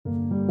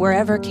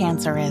Wherever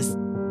cancer is,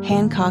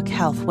 Hancock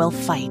Health will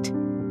fight.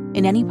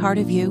 In any part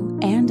of you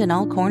and in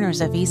all corners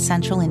of East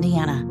Central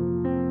Indiana.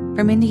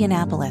 From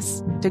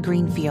Indianapolis to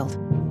Greenfield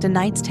to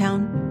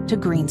Knightstown to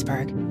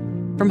Greensburg.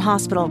 From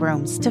hospital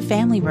rooms to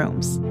family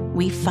rooms,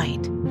 we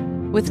fight.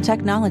 With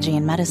technology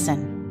and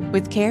medicine,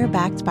 with care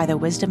backed by the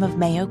wisdom of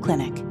Mayo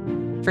Clinic.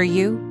 For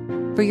you,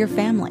 for your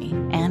family,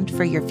 and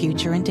for your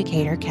future in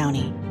Decatur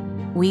County.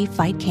 We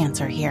fight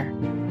cancer here.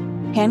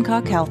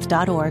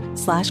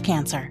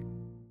 HancockHealth.org/cancer.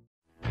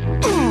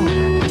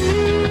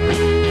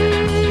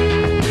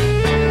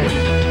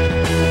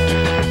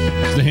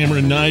 The Hammer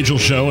and Nigel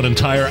Show, an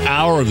entire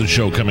hour of the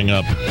show coming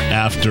up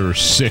after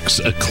 6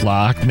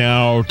 o'clock.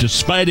 Now,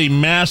 despite a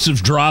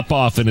massive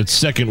drop-off in its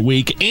second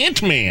week,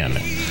 Ant-Man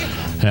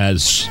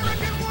has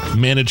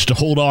managed to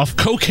hold off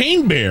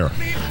Cocaine Bear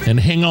and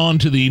hang on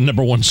to the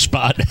number one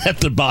spot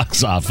at the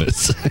box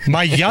office.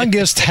 My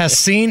youngest has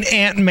seen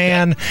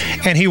Ant-Man,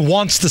 and he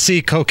wants to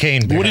see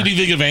Cocaine Bear. What did you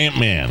think of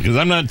Ant-Man? Because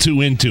I'm not too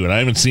into it. I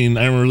haven't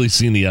really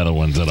seen the other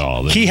ones at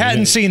all. He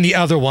hadn't seen the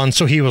other one,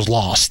 so he was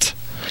lost.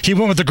 He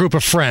went with a group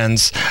of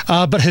friends,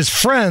 but his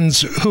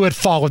friends who had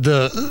followed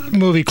the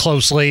movie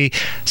closely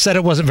said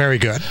it wasn't very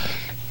good.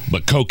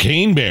 But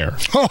Cocaine Bear,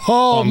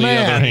 on the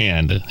other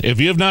hand,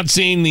 if you have not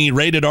seen the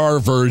rated R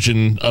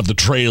version of the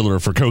trailer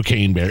for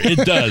Cocaine Bear, it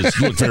does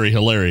look very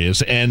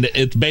hilarious. And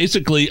it's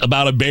basically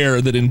about a bear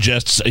that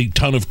ingests a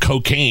ton of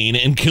cocaine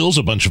and kills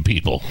a bunch of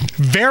people.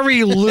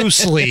 Very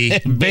loosely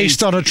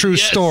based on a true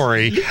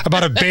story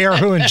about a bear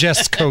who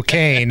ingests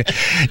cocaine.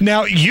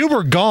 Now, you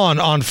were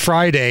gone on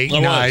Friday,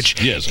 Nige.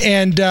 Yes.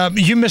 And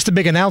you missed a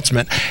big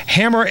announcement.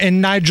 Hammer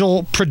and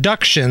Nigel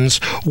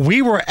Productions,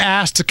 we were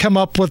asked to come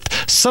up with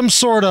some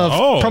sort of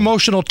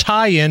promotional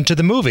tie-in to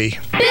the movie.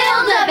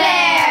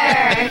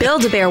 Build-A-Bear!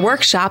 Build-A-Bear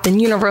Workshop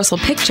and Universal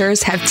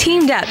Pictures have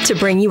teamed up to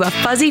bring you a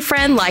fuzzy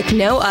friend like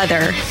no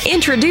other.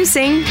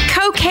 Introducing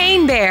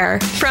Cocaine Bear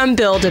from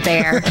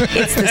Build-A-Bear.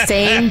 It's the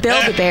same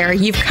Build-A-Bear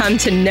you've come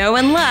to know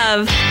and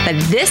love, but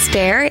this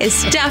bear is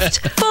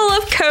stuffed full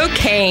of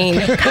cocaine.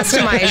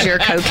 Customize your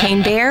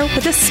Cocaine Bear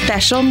with a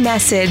special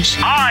message.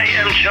 I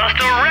am just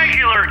a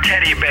regular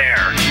teddy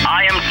bear.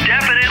 I am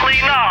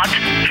definitely not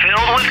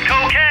filled with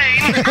cocaine.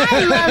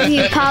 I love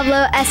you,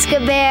 Pablo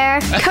Escobar.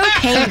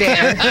 Cocaine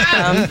Bear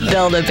from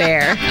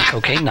Build-A-Bear.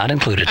 Cocaine not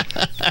included.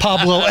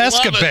 Pablo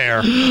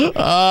Escobar.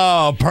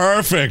 Oh,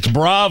 perfect.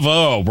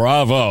 Bravo.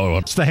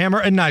 It's the Hammer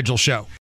and Nigel Show.